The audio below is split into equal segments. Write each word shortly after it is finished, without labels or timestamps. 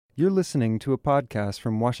You're listening to a podcast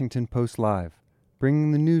from Washington Post Live,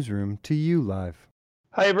 bringing the newsroom to you live.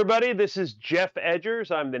 Hi, everybody. This is Geoff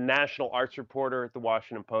Edgers. I'm the national arts reporter at the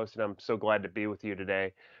Washington Post, and I'm so glad to be with you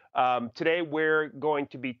today. Today, we're going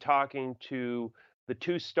to be talking to the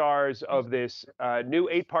two stars of this new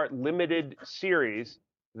 8-part limited series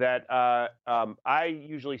that I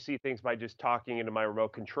usually see things by just talking into my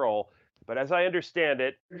remote control. But as I understand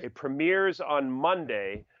it, it premieres on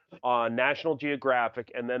Monday on National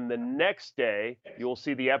Geographic, and then the next day you'll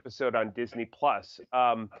see the episode on Disney Plus.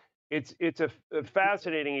 It's a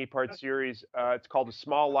fascinating 8-part series. It's called A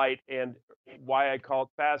Small Light, and why I call it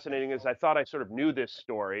fascinating is I thought I sort of knew this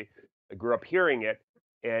story. I grew up hearing it,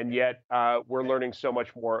 and yet we're learning so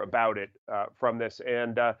much more about it from this.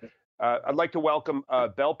 And I'd like to welcome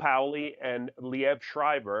Bel Powley and Liev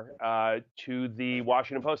Schreiber to the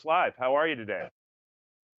Washington Post Live. How are you today?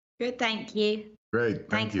 Good, thank you. Great,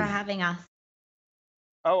 Thanks for having us.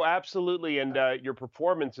 Oh, absolutely, and your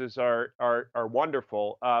performances are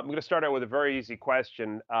wonderful. I'm going to start out with a very easy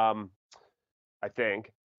question, I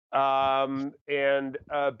think. And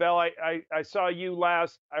Bel, I saw you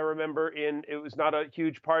last. I remember it was not a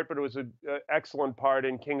huge part, but it was an excellent part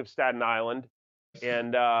in King of Staten Island,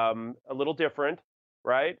 and a little different,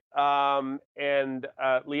 right? And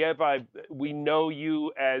Liev, we know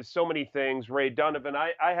you as so many things. Ray Donovan.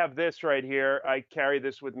 I have this right here. I carry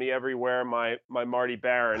this with me everywhere. My Marty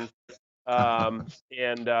Baron,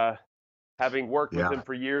 and having worked with him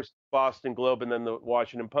for years, Boston Globe and then the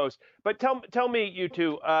Washington Post. But tell me, you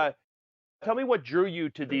two, tell me what drew you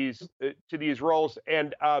to these roles.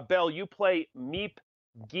 And Bel, you play Miep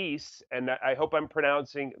Gies, and I hope I'm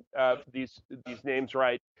pronouncing these names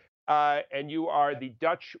right. And you are the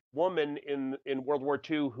Dutch woman in World War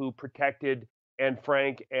II who protected Anne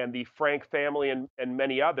Frank and the Frank family and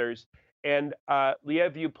many others. And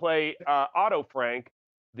Liev, you play Otto Frank,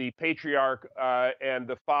 the patriarch and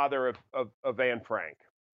the father of Anne Frank.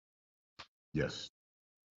 Yes.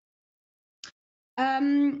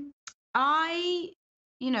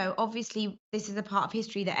 Obviously this is a part of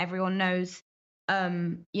history that everyone knows, a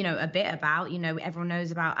bit about. Everyone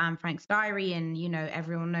knows about Anne Frank's diary, and,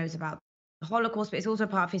 everyone knows about the Holocaust, but it's also a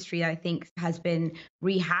part of history that I think has been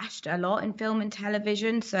rehashed a lot in film and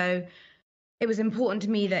television. So it was important to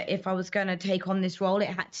me that if I was going to take on this role, it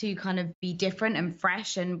had to kind of be different and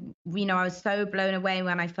fresh. And, I was so blown away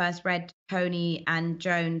when I first read Tony and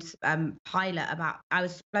Joan's pilot I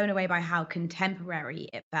was blown away by how contemporary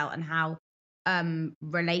it felt and how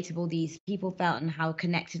relatable these people felt and how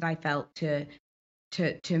connected I felt to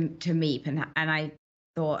Miep. And I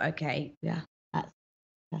thought, okay, yeah,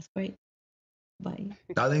 that's great. Bye.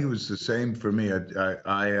 I think it was the same for me.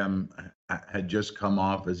 I had just come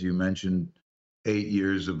off, as you mentioned, 8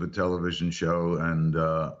 years of a television show, and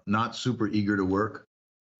not super eager to work,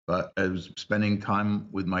 but I was spending time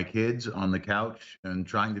with my kids on the couch and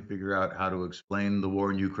trying to figure out how to explain the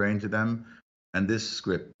war in Ukraine to them. And this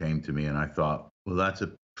script came to me, and I thought, well, that's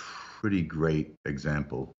a pretty great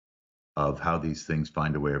example of how these things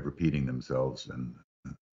find a way of repeating themselves, and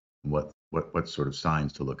what sort of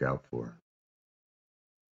signs to look out for.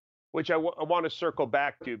 Which I want to circle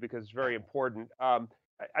back to because it's very important.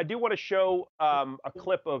 I do want to show a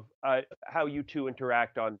clip of how you two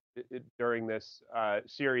interact during this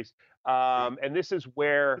series. And this is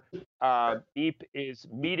where Miep is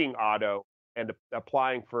meeting Otto and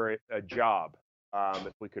applying for a job.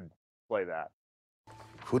 If we could play that.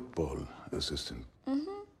 Football assistant.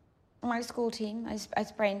 Mm-hmm. My school team. I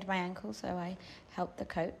sprained my ankle, so I helped the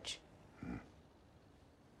coach.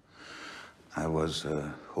 I was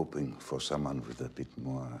hoping for someone with a bit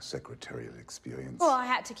more secretarial experience. Well, I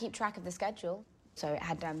had to keep track of the schedule, so it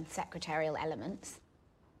had secretarial elements.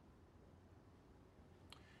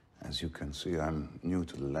 As you can see, I'm new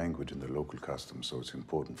to the language and the local customs, so it's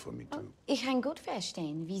important for me to... Ich kann gut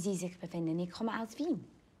verstehen, wie Sie sich befinden. Ich komme aus Wien.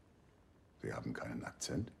 Sie haben keinen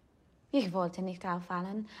Akzent? Ich wollte nicht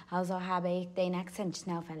auffallen, also habe ich den Akzent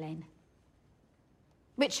schnell verlernt.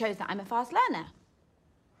 Which shows that I'm a fast learner.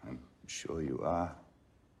 I'm sure you are.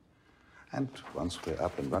 And once we're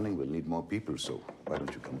up and running, we'll need more people, so why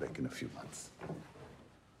don't you come back in a few months?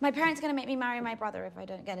 My parents are going to make me marry my brother if I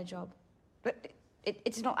don't get a job. But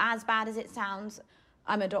it's not as bad as it sounds.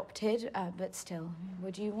 I'm adopted, but still,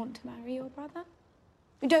 would you want to marry your brother?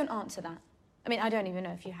 Don't answer that. I mean, I don't even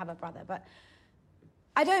know if you have a brother, but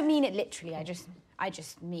I don't mean it literally. I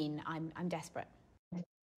just mean I'm desperate.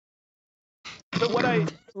 So what I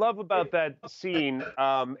love about that scene,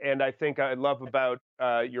 and I think I love about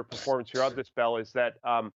your performance throughout this, Bel, is that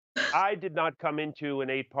I did not come into an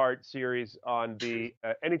 8-part series on the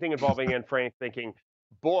anything involving Anne Frank thinking,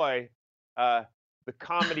 boy, the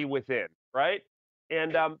comedy within, right?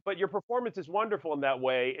 And but your performance is wonderful in that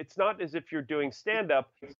way. It's not as if you're doing stand up,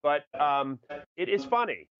 but it is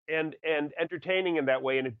funny and entertaining in that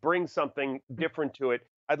way, and it brings something different to it.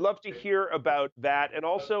 I'd love to hear about that, and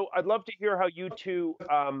also I'd love to hear how you two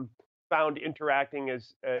found interacting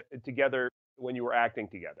as together when you were acting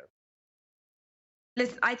together.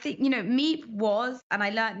 Listen, I think, Miep was, and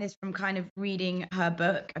I learned this from kind of reading her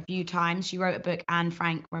book a few times. She wrote a book, Anne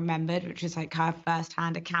Frank Remembered, which was like her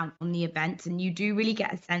first-hand account on the events. And you do really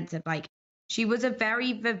get a sense of like, she was a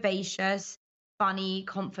very vivacious, funny,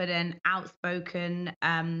 confident, outspoken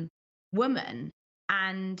woman.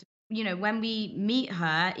 And, when we meet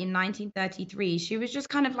her in 1933, she was just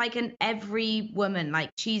kind of like an every woman.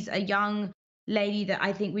 Like, she's a young lady that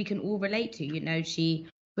I think we can all relate to. She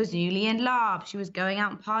was newly in love. She was going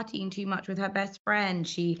out and partying too much with her best friend.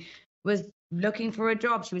 She was looking for a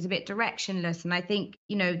job. She was a bit directionless. And I think,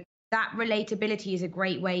 that relatability is a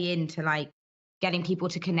great way into like getting people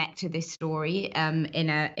to connect to this story in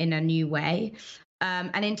a new way.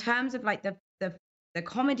 And in terms of like the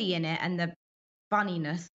comedy in it and the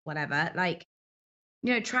funniness, whatever, like,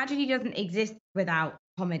 tragedy doesn't exist without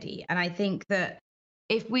comedy. And I think that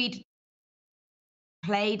if we'd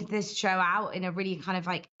played this show out in a really kind of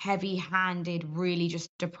like heavy-handed, really just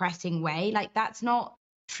depressing way, like that's not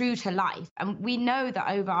true to life. And we know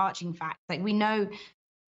the overarching facts. Like, we know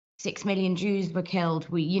 6 million Jews were killed.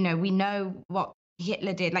 We know what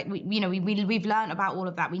Hitler did. Like, we've learned about all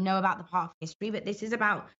of that. We know about the part of history, but this is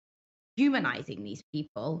about humanizing these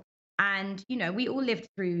people. And we all lived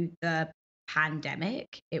through the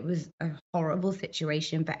pandemic. It was a horrible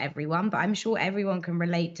situation for everyone, but I'm sure everyone can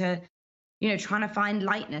relate to trying to find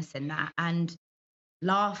lightness in that and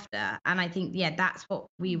laughter. And I think, that's what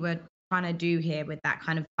we were trying to do here with that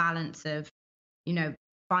kind of balance of,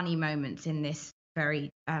 funny moments in this very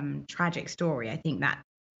tragic story. I think that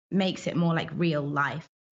makes it more like real life.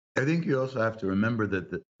 I think you also have to remember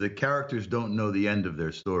that the characters don't know the end of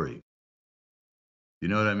their story. You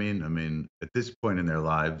know what I mean? I mean, at this point in their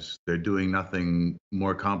lives, they're doing nothing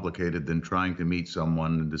more complicated than trying to meet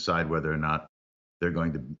someone and decide whether or not they're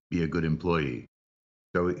going to be a good employee.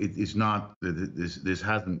 So it's not, this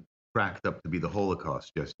hasn't cracked up to be the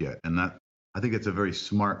Holocaust just yet. And that, I think it's a very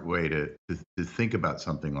smart way to think about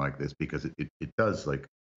something like this, because it does, like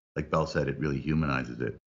Bel said, it really humanizes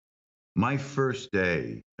it. My first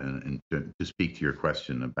day, and to speak to your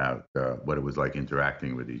question about what it was like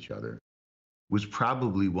interacting with each other, was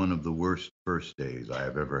probably one of the worst first days I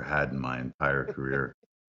have ever had in my entire career.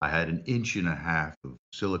 I had 1.5 inches of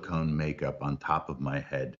silicone makeup on top of my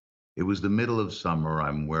head. It was the middle of summer.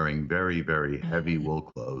 I'm wearing very, very heavy wool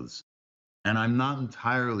clothes. And I'm not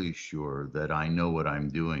entirely sure that I know what I'm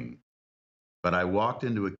doing. But I walked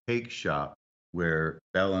into a cake shop where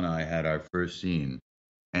Bel and I had our first scene.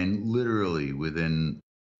 And literally within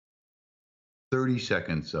 30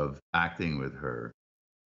 seconds of acting with her,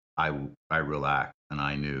 I relaxed, and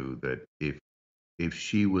I knew that if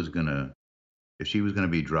she was gonna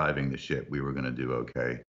be driving the ship, we were gonna do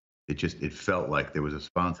okay. It felt like there was a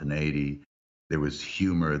spontaneity, there was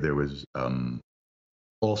humor, there was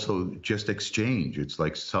also just exchange. It's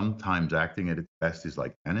like sometimes acting at its best is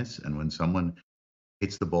like tennis, and when someone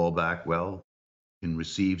hits the ball back well, can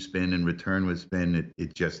receive spin and return with spin,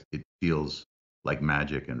 it feels like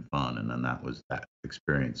magic and fun. And then that was that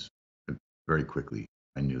experience. Very quickly,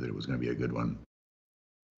 I knew that it was going to be a good one.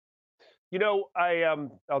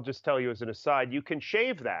 I'll just tell you as an aside, you can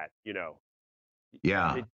shave that.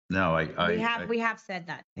 Yeah. We have said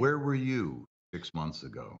that. Where were you 6 months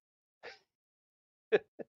ago?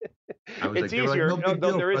 It's easier. No,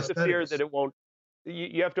 there is the fear that it won't.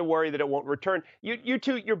 You have to worry that it won't return. You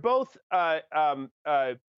two, you're both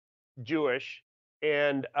Jewish,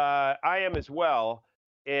 and I am as well.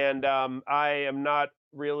 And I am not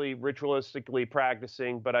really ritualistically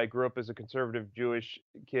practicing, but I grew up as a conservative Jewish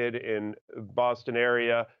kid in Boston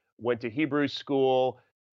area, went to Hebrew school,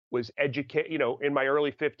 was educated, in my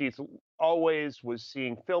early 50s, always was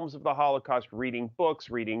seeing films of the Holocaust, reading books,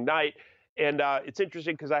 reading Night. And it's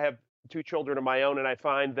interesting because I have 2 children of my own, and I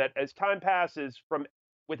find that as time passes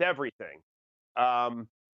with everything,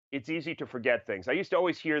 it's easy to forget things. I used to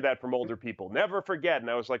always hear that from older people, never forget. And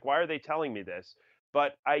I was like, why are they telling me this?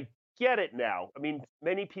 But I get it now. I mean,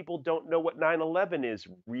 many people don't know what 9/11 is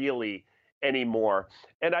really anymore.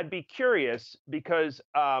 And I'd be curious because,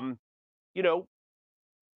 Bel,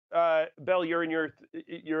 I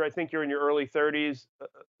think you're in your early 30s.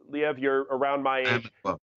 Liev, you're around my age.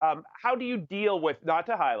 How do you deal with, not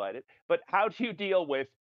to highlight it, but how do you deal with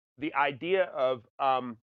the idea of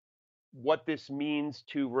what this means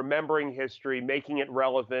to remembering history, making it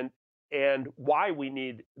relevant, and why we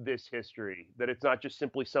need this history, that it's not just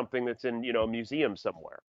simply something that's in, a museum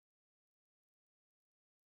somewhere.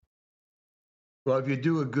 Well, if you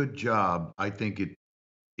do a good job, I think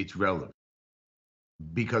it's relevant,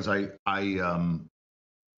 because I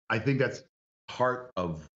think that's part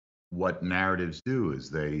of what narratives do, is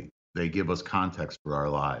they give us context for our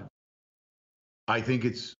lives. I think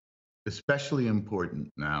it's especially important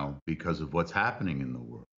now because of what's happening in the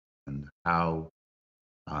world and how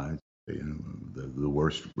the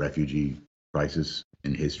worst refugee crisis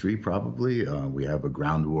in history, probably. We have a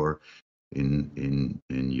ground war in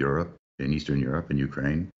Europe, in Eastern Europe, in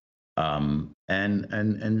Ukraine,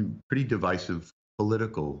 and pretty divisive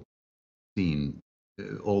political scene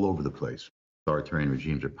all over the place. Authoritarian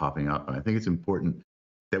regimes are popping up, and I think it's important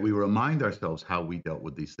that we remind ourselves how we dealt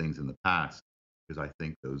with these things in the past, because I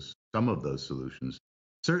think some of those solutions,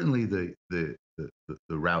 certainly the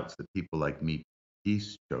routes that people like Miep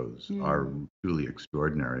Gies chose, are truly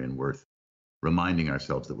extraordinary and worth reminding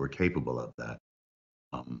ourselves that we're capable of that.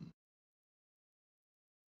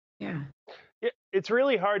 Yeah. It's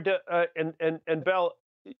really hard to, and Bel,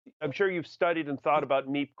 I'm sure you've studied and thought about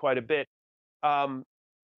Miep quite a bit.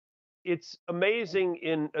 It's amazing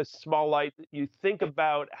in a small light that you think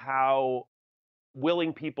about how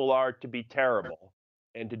willing people are to be terrible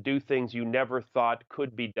and to do things you never thought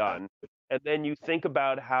could be done. And then you think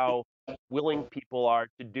about how willing people are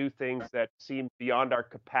to do things that seem beyond our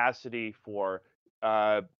capacity for,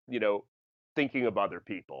 thinking of other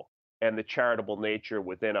people, and the charitable nature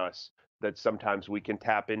within us that sometimes we can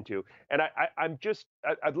tap into. And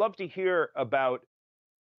I'd love to hear about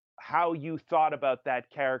how you thought about that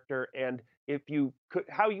character, and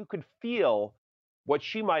how you could feel what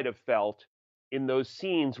she might have felt in those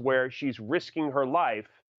scenes where she's risking her life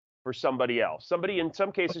for somebody else, somebody in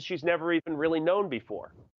some cases she's never even really known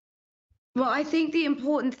before. Well, I think the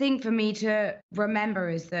important thing for me to remember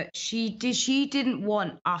is that she didn't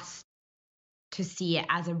want us to see it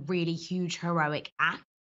as a really huge heroic act.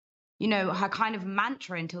 Her kind of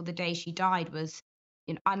mantra until the day she died was,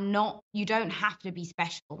 you don't have to be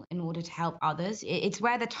special in order to help others. It's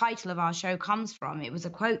where the title of our show comes from. It was a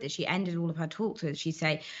quote that she ended all of her talks with. She'd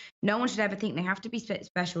say, no one should ever think they have to be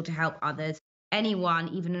special to help others. Anyone,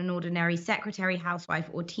 even an ordinary secretary, housewife,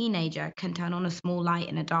 or teenager, can turn on a small light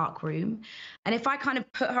in a dark room. And if I kind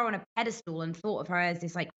of put her on a pedestal and thought of her as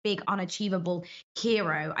this like big unachievable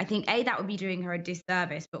hero, I think that would be doing her a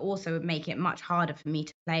disservice, but also would make it much harder for me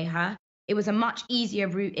to play her. It was a much easier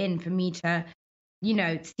route in for me to,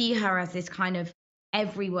 see her as this kind of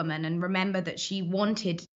every woman, and remember that she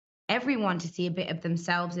wanted everyone to see a bit of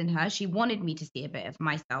themselves in her. She wanted me to see a bit of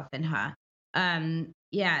myself in her.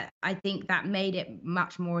 I think that made it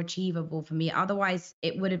much more achievable for me. Otherwise,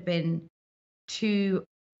 it would have been too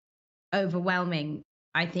overwhelming,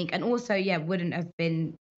 I think. And also, wouldn't have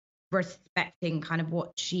been respecting kind of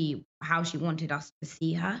how she wanted us to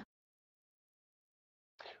see her.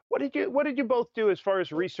 What did you both do as far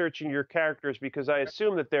as researching your characters? Because I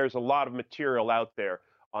assume that there's a lot of material out there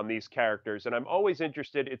on these characters, and I'm always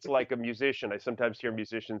interested. It's like a musician. I sometimes hear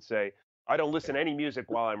musicians say, I don't listen to any music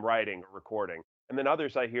while I'm writing or recording. And then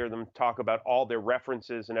others, I hear them talk about all their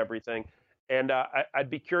references and everything. And I'd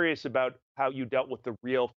be curious about how you dealt with the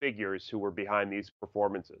real figures who were behind these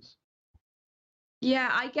performances. Yeah,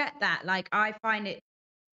 I get that. Like, I find it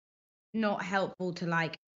not helpful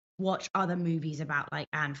to watch other movies about like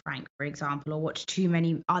Anne Frank, for example, or watch too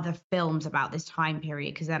many other films about this time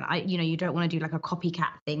period, because then you don't want to do like a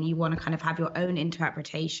copycat thing. You want to kind of have your own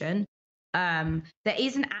interpretation. There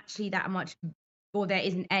isn't actually that much, or there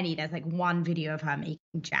isn't any. There's like one video of her making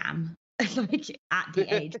jam, like at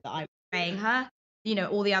the age that I'm playing her.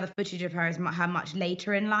 All the other footage of her is her much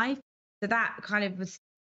later in life. So that kind of was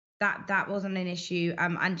that wasn't an issue.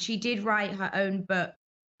 And she did write her own book,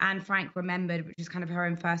 Anne Frank Remembered, which is kind of her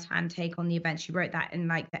own first-hand take on the event. She wrote that in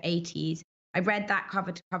like the 80s. I read that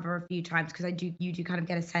cover to cover a few times because you do kind of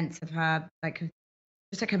get a sense of her, like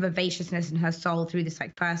just like her vivaciousness and her soul through this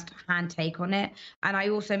like first-hand take on it. And I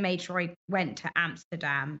also made sure I went to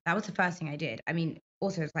Amsterdam. That was the first thing I did. I mean,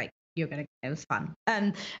 also it's like, it was fun.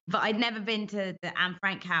 But I'd never been to the Anne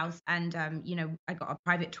Frank house, and I got a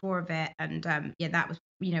private tour of it, and that was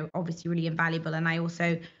obviously really invaluable. And I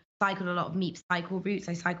also cycled a lot of Miep's cycle routes.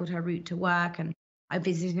 I cycled her route to work, and I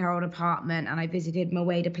visited her old apartment, and I visited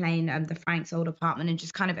Mawada Plain, the Franks' old apartment, and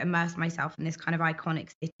just kind of immersed myself in this kind of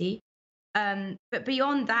iconic city. But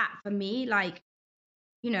beyond that, for me,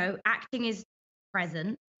 acting is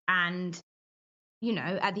present, and you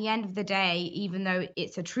know, at the end of the day, even though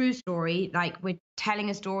it's a true story, like we're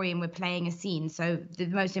telling a story and we're playing a scene. So the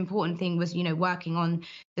most important thing was, you know, working on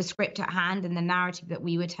the script at hand and the narrative that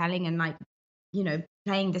we were telling, and like, you know,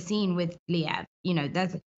 playing the scene with Liev. You know,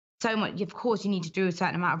 there's so much, of course, you need to do a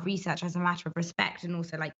certain amount of research as a matter of respect. And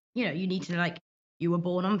also, like, you know, you need to, like, you were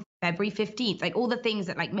born on February 15th, like all the things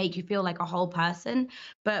that like make you feel like a whole person.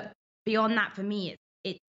 But beyond that, for me,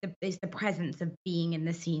 it's the presence of being in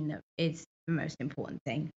the scene that is the most important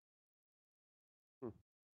thing.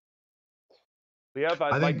 Liev,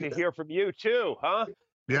 I'd like to hear from you too, huh?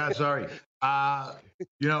 Yeah, sorry.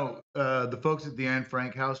 You know, the folks at the Anne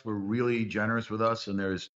Frank House were really generous with us, and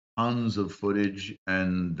there's tons of footage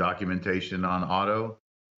and documentation on Otto,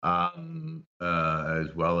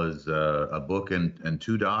 as well as a book and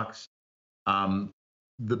two docs.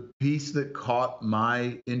 The piece that caught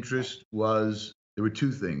my interest was, there were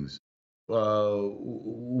two things.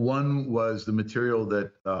 One was the material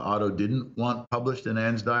that Otto didn't want published in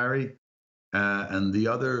Anne's diary, and the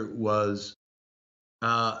other was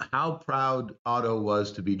how proud Otto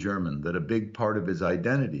was to be German. That a big part of his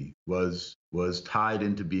identity was tied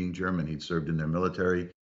into being German. He'd served in their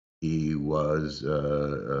military. He was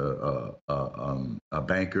a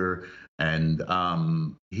banker, and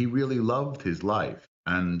he really loved his life.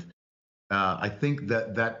 And I think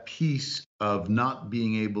that piece of not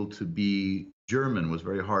being able to be German was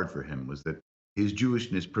very hard for him. Was that his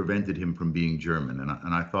Jewishness prevented him from being German, and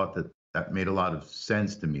I thought that made a lot of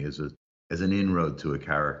sense to me as an inroad to a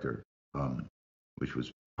character, which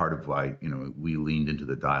was part of why, you know, we leaned into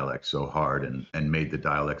the dialect so hard and made the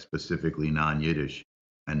dialect specifically non-Yiddish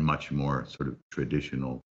and much more sort of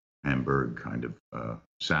traditional Hamburg kind of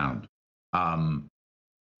sound.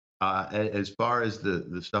 As far as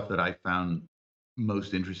the stuff that I found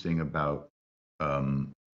most interesting about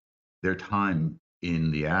their time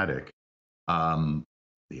in the attic,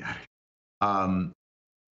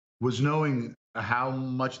 was knowing how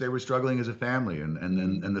much they were struggling as a family,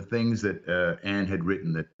 and the things that Anne had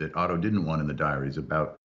written that Otto didn't want in the diaries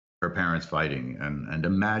about her parents fighting, and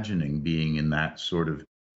imagining being in that sort of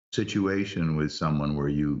situation with someone where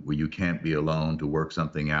you can't be alone to work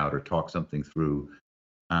something out or talk something through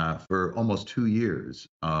for almost 2 years,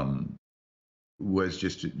 was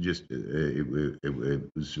just it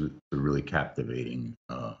was a really captivating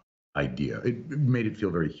idea. It made it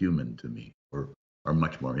feel very human to me, or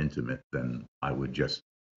much more intimate than I would just,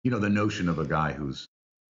 you know, the notion of a guy who's,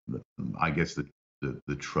 I guess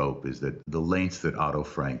the trope is that the lengths that Otto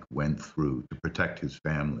Frank went through to protect his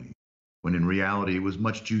family, when in reality it was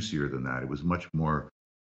much juicier than that. It was much more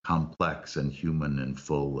complex and human and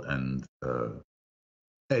full, and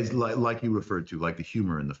as like you referred to, like the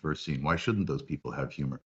humor in the first scene. Why shouldn't those people have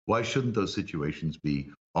humor? Why shouldn't those situations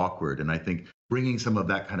be awkward? And I think bringing some of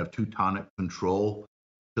that kind of Teutonic control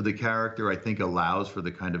to the character, I think, allows for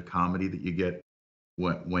the kind of comedy that you get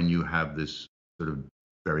when you have this sort of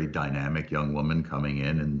very dynamic young woman coming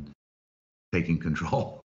in and taking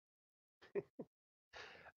control.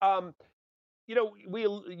 You know,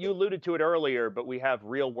 you alluded to it earlier, but we have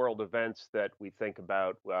real world events that we think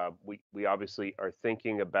about. We obviously are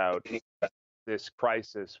thinking about this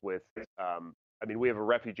crisis with, I mean, we have a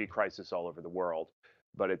refugee crisis all over the world,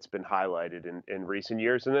 but it's been highlighted in recent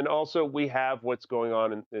years. And then also we have what's going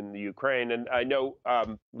on in the Ukraine. And I know,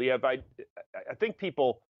 Liev, I think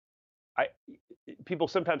people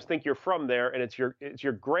sometimes think you're from there, and it's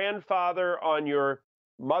your grandfather on your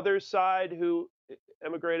mother's side who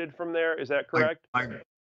emigrated from there. Is that correct?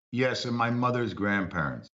 Yes, and my mother's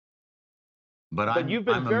grandparents. But you've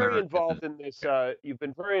been I'm very American. involved in this. You've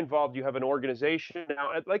been very involved. You have an organization now.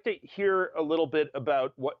 I'd like to hear a little bit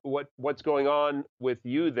about what's going on with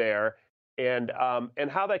you there, and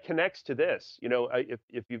how that connects to this. You know,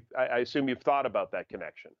 if you, I assume you've thought about that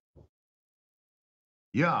connection.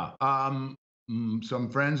 Yeah. Some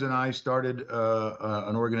friends and I started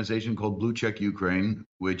an organization called Blue Check Ukraine,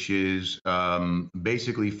 which is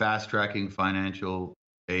basically fast tracking financial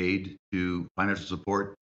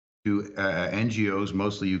support to NGOs,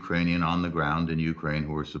 mostly Ukrainian, on the ground in Ukraine,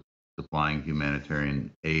 who are supplying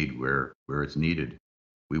humanitarian aid where it's needed.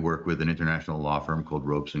 We work with an international law firm called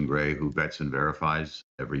Ropes and Gray, who vets and verifies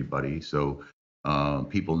everybody, so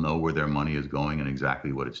people know where their money is going and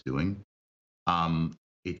exactly what it's doing.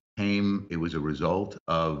 It was a result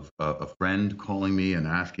of a friend calling me and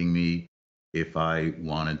asking me if I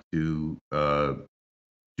wanted to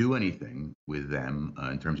do anything with them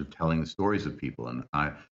in terms of telling the stories of people. And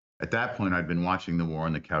at that point, I'd been watching the war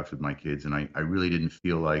on the couch with my kids, and I really didn't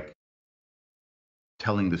feel like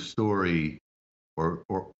telling the story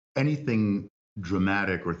or anything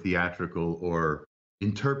dramatic or theatrical or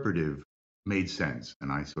interpretive made sense.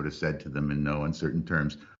 And I sort of said to them in no uncertain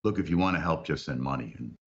terms, look, if you want to help, just send money.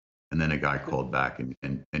 And then a guy called back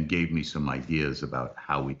and gave me some ideas about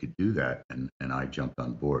how we could do that. And I jumped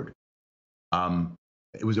on board.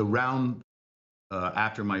 It was around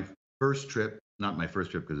after my first trip, not my first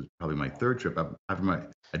trip, because it's probably my third trip.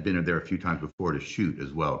 I'd been there a few times before to shoot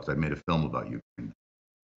as well, because I made a film about Ukraine.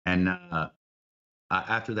 And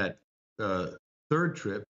after that third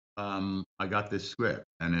trip, I got this script,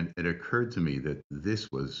 and it occurred to me that this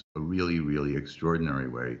was a really, really extraordinary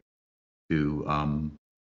way to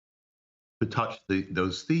touch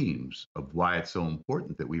those themes of why it's so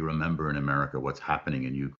important that we remember in America what's happening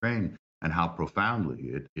in Ukraine and how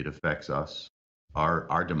profoundly it affects us,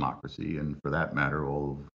 our democracy, and for that matter,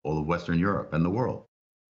 all of Western Europe and the world.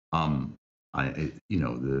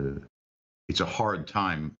 It's a hard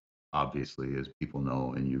time, obviously, as people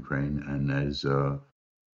know, in Ukraine, and as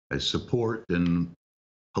support and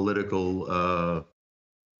political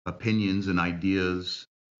opinions and ideas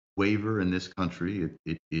waver in this country,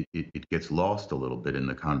 it gets lost a little bit in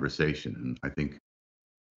the conversation. And I think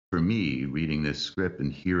for me, reading this script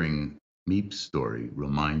and hearing Miep's story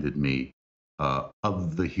reminded me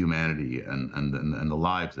of the humanity and the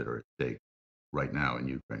lives that are at stake right now in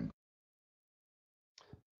Ukraine.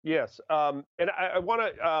 Yes, and I want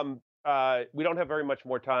to. We don't have very much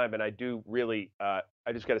more time, and I do really.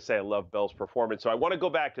 I just got to say, I love Bel's performance. So I want to go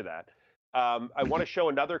back to that. I want to show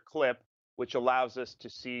another clip, which allows us to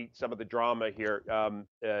see some of the drama here.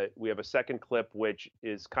 We have a second clip, which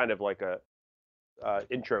is kind of like a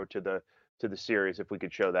intro to the series. If we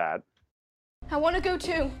could show that. I want to go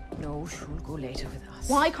too. No, she'll go later with us.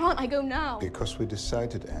 Why can't I go now? Because we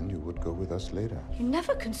decided, Anne, you would go with us later. You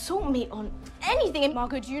never consult me on anything. And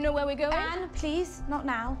Margot, do you know where we're going? Anne, please, not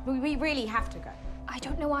now. We really have to go. I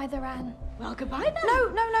don't know either, Anne. Well, goodbye then.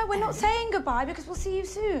 No, we're not saying goodbye because we'll see you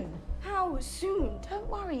soon. How soon? Don't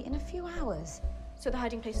worry, in a few hours. So the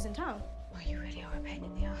hiding place is in town? Well, you really are a pain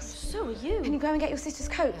in the ass. So are you. Can you go and get your sister's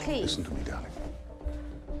coat, please? Listen to me, darling.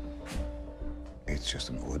 It's just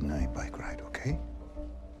an ordinary bike ride, okay?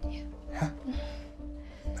 Yeah. Yeah?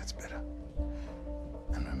 That's better.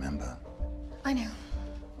 And remember... I know.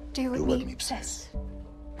 Do what Miep says.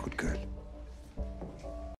 Good girl.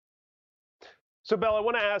 So, Bel, I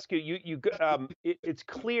want to ask you. It's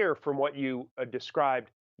clear from what you described.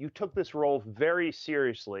 You took this role very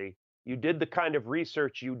seriously. You did the kind of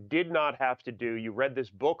research you did not have to do. You read this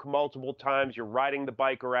book multiple times. You're riding the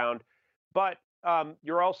bike around, but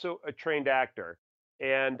you're also a trained actor.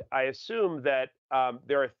 And I assume that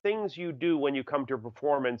there are things you do when you come to a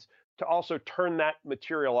performance to also turn that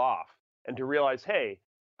material off and to realize, hey,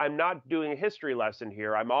 I'm not doing a history lesson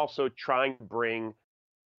here. I'm also trying to bring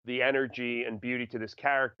the energy and beauty to this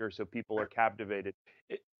character so people are captivated.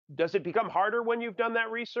 Does it become harder when you've done that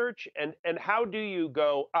research? And how do you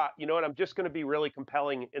go, you know what, I'm just going to be really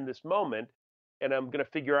compelling in this moment, and I'm going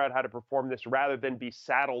to figure out how to perform this rather than be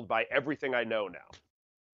saddled by everything I know now?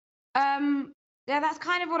 Yeah, that's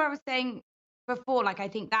kind of what I was saying before. Like, I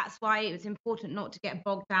think that's why it was important not to get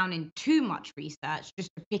bogged down in too much research, just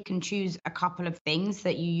to pick and choose a couple of things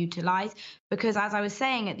that you utilize. Because as I was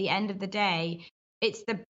saying, at the end of the day, it's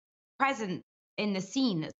the presence in the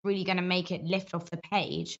scene that's really going to make it lift off the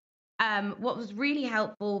page. What was really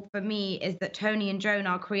helpful for me is that Tony and Joan,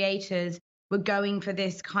 our creators, were going for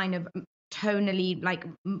this kind of tonally like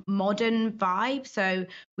modern vibe. So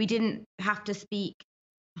we didn't have to speak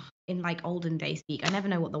in like olden day speak. I never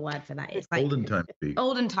know what the word for that is. Like Olden time speak.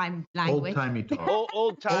 Olden time language. Old timey talk.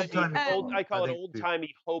 I call it old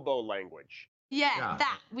timey hobo language. Yeah,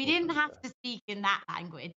 that we didn't have to speak in that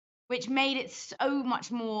language, which made it so much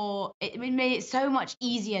more. It made it so much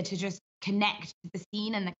easier to just connect to the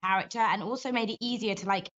scene and the character, and also made it easier to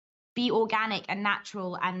like be organic and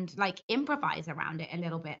natural and like improvise around it a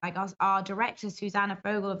little bit. Like our director Susanna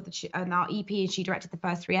Fogel of and our EP, and she directed the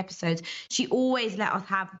first 3 episodes. She always let us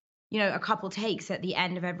have, you know, a couple takes at the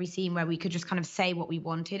end of every scene where we could just kind of say what we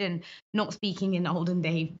wanted, and not speaking in olden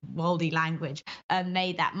day worldy language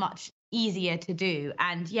made that much easier to do.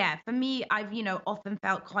 And yeah, for me, I've, you know, often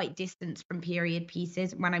felt quite distanced from period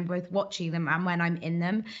pieces when I'm both watching them and when I'm in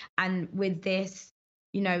them. And with this,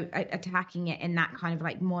 you know, attacking it in that kind of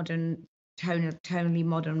like modern tonally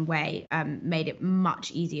modern way made it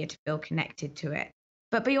much easier to feel connected to it.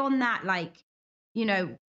 But beyond that, like, you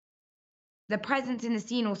know, the presence in the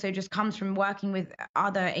scene also just comes from working with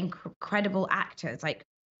other incredible actors, like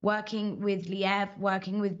working with Liev,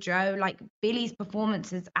 working with Joe, like Billy's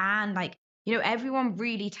performances, and like, you know, everyone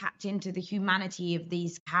really tapped into the humanity of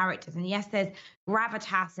these characters. And yes, there's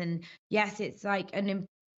gravitas, and yes, it's like an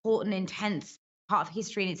important, intense part of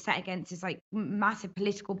history and it's set against this like massive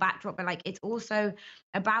political backdrop, but like it's also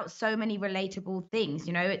about so many relatable things.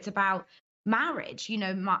 You know, it's about marriage. You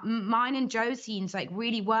know, mine and Joe's scenes like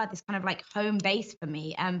really were this kind of like home base for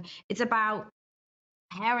me. It's about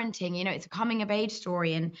parenting. You know, it's a coming of age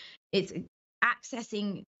story, and it's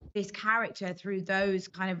accessing this character through those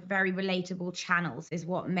kind of very relatable channels is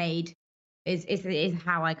what made is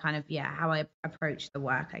how I kind of how I approach the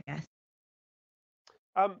work, I guess.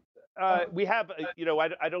 We have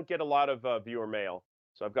I don't get a lot of viewer mail,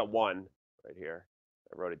 so I've got one right here.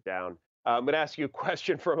 I wrote it down. I'm going to ask you a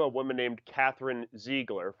question from a woman named Catherine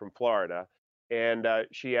Ziegler from Florida, and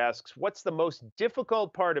she asks, "What's the most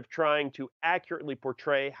difficult part of trying to accurately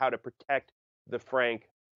portray how to protect the Frank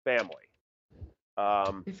family?"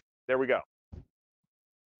 There we go.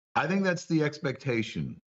 I think that's the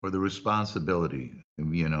expectation or the responsibility.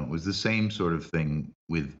 You know, it was the same sort of thing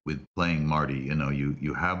with playing Marty. You know,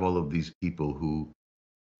 you have all of these people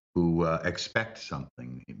who expect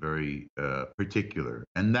something very particular,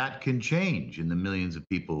 and that can change in the millions of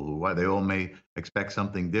people who they all may expect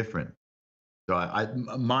something different. So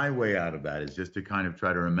my way out of that is just to kind of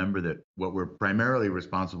try to remember that what we're primarily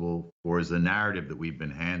responsible for is the narrative that we've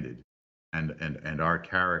been handed, and our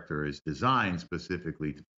character is designed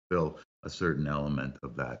specifically to fulfill a certain element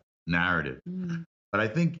of that narrative. But I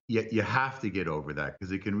think you have to get over that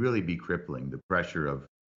because it can really be crippling, the pressure of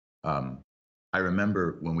I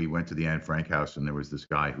remember when we went to the Anne Frank house, and there was this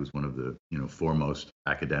guy who's one of the foremost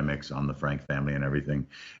academics on the Frank family and everything,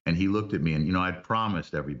 and he looked at me, and I'd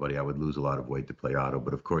promised everybody I would lose a lot of weight to play Otto,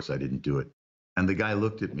 but of course I didn't do it. And the guy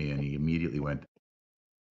looked at me and he immediately went,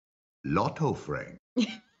 "Lotto Frank."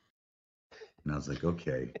 And I was like,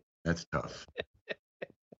 okay, that's tough.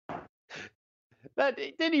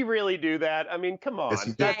 Did he really do that? I mean, come on. Yes,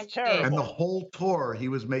 he did. That's terrible. And the whole tour, he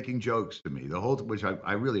was making jokes to me, which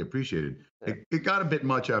I really appreciated. Yeah. It got a bit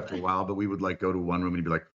much after a while, but we would like go to one room and he'd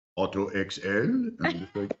be like, "Auto XL?" And I'm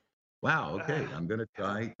just like, wow, okay, I'm going to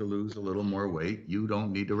try to lose a little more weight. You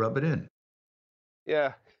don't need to rub it in.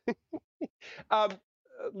 Yeah.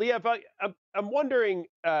 Liev, I'm wondering,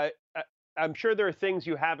 I'm sure there are things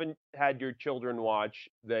you haven't had your children watch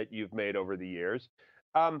that you've made over the years.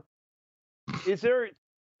 Is there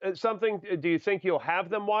something, do you think you'll have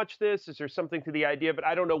them watch this? Is there something to the idea? But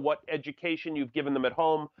I don't know what education you've given them at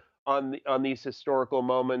home on these historical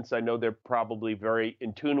moments. I know they're probably very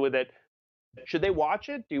in tune with it. Should they watch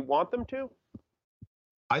it? Do you want them to?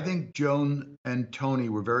 I think Joan and Tony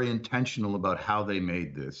were very intentional about how they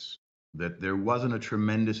made this, that there wasn't a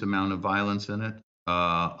tremendous amount of violence in it,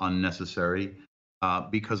 unnecessary.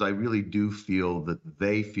 Because I really do feel that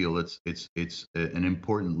they feel it's an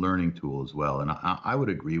important learning tool as well, and I would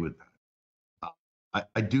agree with that.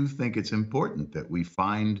 I do think it's important that we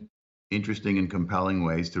find interesting and compelling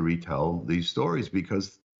ways to retell these stories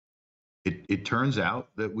because it turns out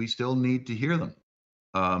that we still need to hear them.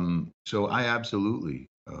 So I absolutely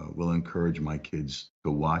will encourage my kids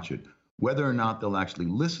to watch it, whether or not they'll actually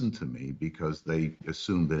listen to me because they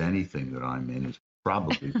assume that anything that I'm in is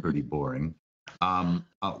probably pretty boring.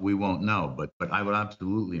 We won't know, but I would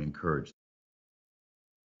absolutely encourage.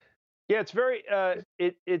 Yeah, it's very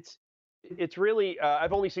it's really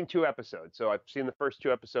I've only seen 2 episodes, so I've seen the first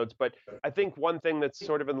 2 episodes, but I think one thing that's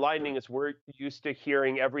sort of enlightening is we're used to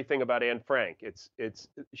hearing everything about Anne Frank.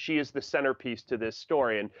 She is the centerpiece to this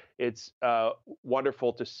story, and it's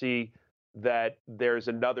wonderful to see that there's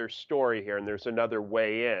another story here and there's another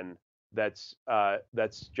way in that's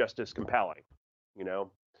just as compelling, Yeah,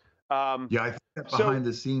 I think that behind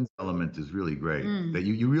the scenes element is really great. That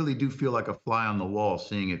you really do feel like a fly on the wall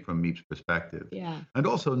seeing it from Miep's perspective. Yeah. And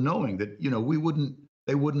also knowing that,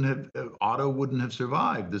 Otto wouldn't have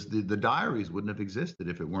survived. The diaries wouldn't have existed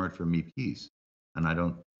if it weren't for Miep Gies. And I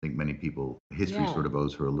don't think many people, history sort of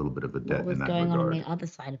owes her a little bit of a debt in that regard. What was going on the other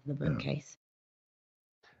side of the bookcase?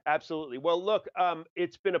 Absolutely. Well, look,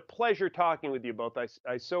 it's been a pleasure talking with you both.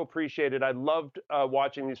 I so appreciate it. I loved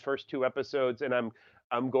watching these first 2 episodes, and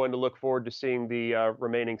I'm going to look forward to seeing the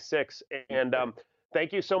remaining 6. And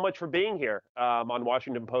thank you so much for being here on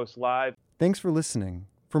Washington Post Live. Thanks for listening.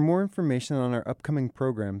 For more information on our upcoming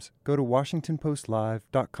programs, go to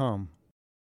WashingtonPostLive.com.